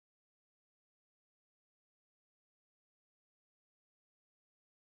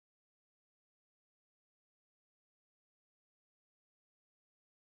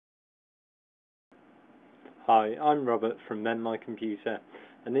Hi, I'm Robert from Mend My Computer,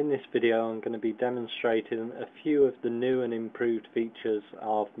 and in this video I'm going to be demonstrating a few of the new and improved features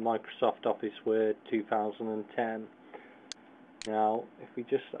of Microsoft Office Word 2010. Now, if we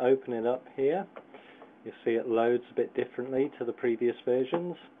just open it up here, you'll see it loads a bit differently to the previous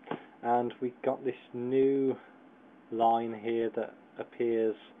versions, and we've got this new line here that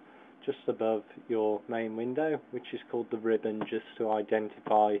appears just above your main window, which is called the ribbon, just to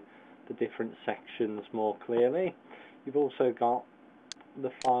identify the different sections more clearly. You've also got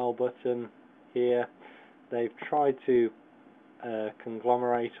the file button here. They've tried to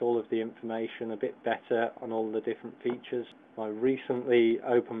conglomerate all of the information a bit better on all the different features by recently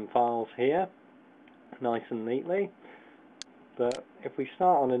opened files here, nice and neatly. But if we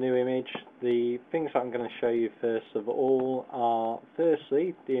start on a new image, the things that I'm going to show you first of all are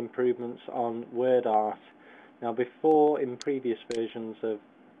firstly the improvements on word art. Now, before, in previous versions of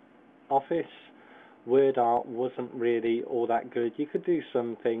Office, word art wasn't really all that good. You could do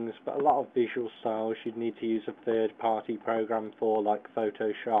some things, but a lot of visual styles you'd need to use a third-party program for, like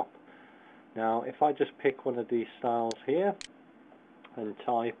Photoshop. Now, if I just pick one of these styles here and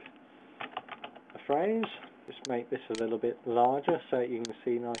type a phrase, just make this a little bit larger so you can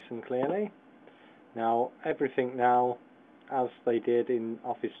see nice and clearly. Now, everything now, as they did in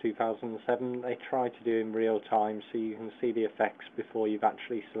Office 2007, they try to do in real time so you can see the effects before you've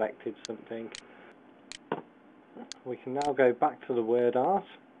actually selected something. We can now go back to the word art,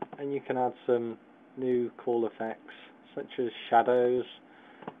 and you can add some new cool effects such as shadows.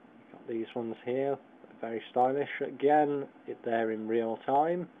 You've got these ones here, very stylish. Again, they're in real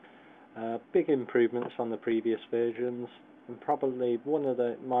time. Big improvements on the previous versions, and probably one of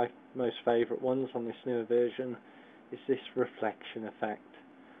my most favourite ones on this newer version is this reflection effect,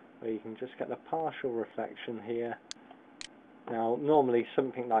 where you can just get a partial reflection here. Now, normally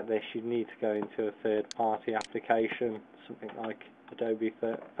something like this you'd need to go into a third-party application, something like Adobe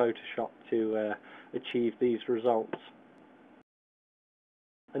Photoshop, to achieve these results.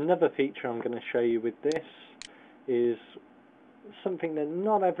 Another feature I'm going to show you with this is something that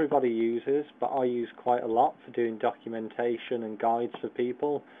not everybody uses, but I use quite a lot for doing documentation and guides for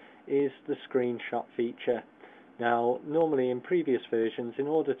people, is the screenshot feature. Now, normally in previous versions, in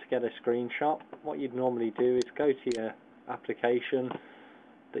order to get a screenshot, what you'd normally do is go to your application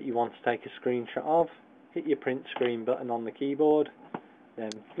that you want to take a screenshot of, hit your print screen button on the keyboard, then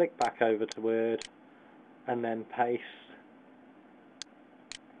flick back over to Word, and then paste.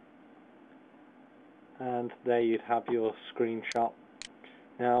 And there you'd have your screenshot.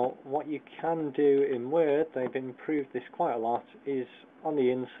 Now, what you can do in Word, they've improved this quite a lot, is on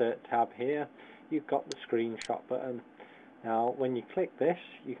the Insert tab here, you've got the screenshot button. Now, when you click this,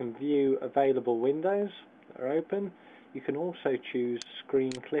 you can view available windows that are open. You can also choose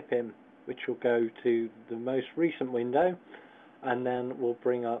screen clipping, which will go to the most recent window, and then will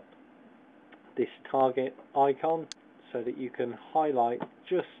bring up this target icon so that you can highlight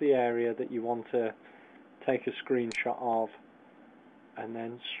just the area that you want to take a screenshot of, and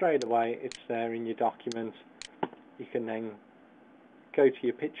then straight away it's there in your document. You can then go to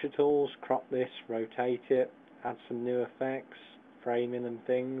your picture tools, crop this, rotate it, add some new effects, framing and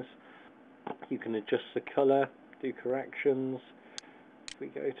things. You can adjust the colour, do corrections. If we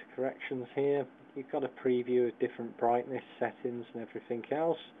go to corrections here, you've got a preview of different brightness settings and everything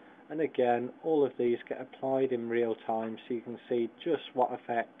else. And again, all of these get applied in real time so you can see just what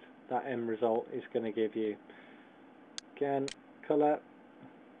effect that end result is going to give you. Again, colour,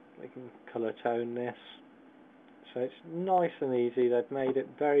 we can colour tone this. So it's nice and easy. They've made it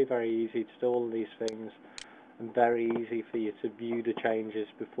very, very easy to do all of these things, and very easy for you to view the changes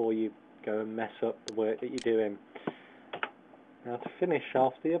before you go and mess up the work that you're doing. Now, to finish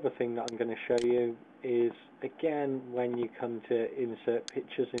off, the other thing that I'm going to show you is, again, when you come to insert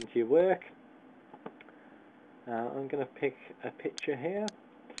pictures into your work. Now, I'm going to pick a picture here.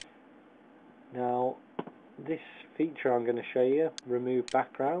 Now, this feature I'm going to show you, remove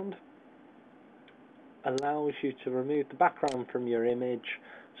background, allows you to remove the background from your image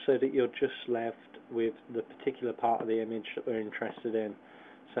so that you're just left with the particular part of the image that we're interested in.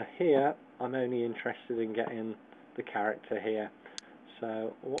 So here, I'm only interested in getting the character here.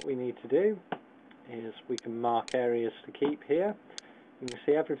 So what we need to do is we can mark areas to keep here. You can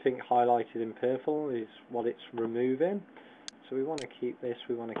see everything highlighted in purple is what it's removing. So we want to keep this,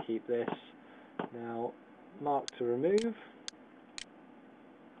 we want to keep this. Now, mark to remove.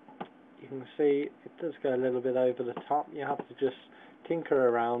 You can see it does go a little bit over the top. You have to just tinker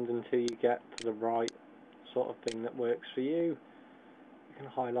around until you get to the right sort of thing that works for you. You can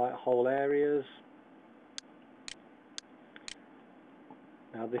highlight whole areas.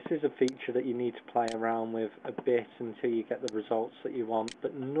 Now this is a feature that you need to play around with a bit until you get the results that you want,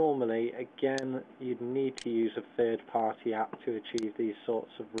 but normally, again, you'd need to use a third-party app to achieve these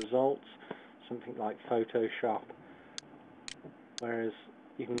sorts of results, something like Photoshop, whereas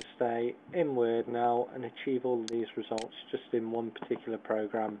you can stay in Word now and achieve all these results just in one particular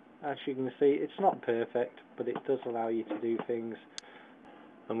program. As you can see, it's not perfect, but it does allow you to do things,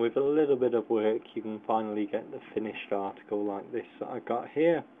 and with a little bit of work you can finally get the finished article like this that I got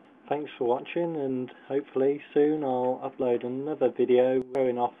here. Thanks for watching, and hopefully soon I'll upload another video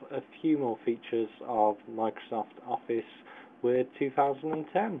showing off a few more features of Microsoft Office Word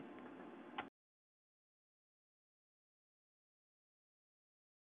 2010.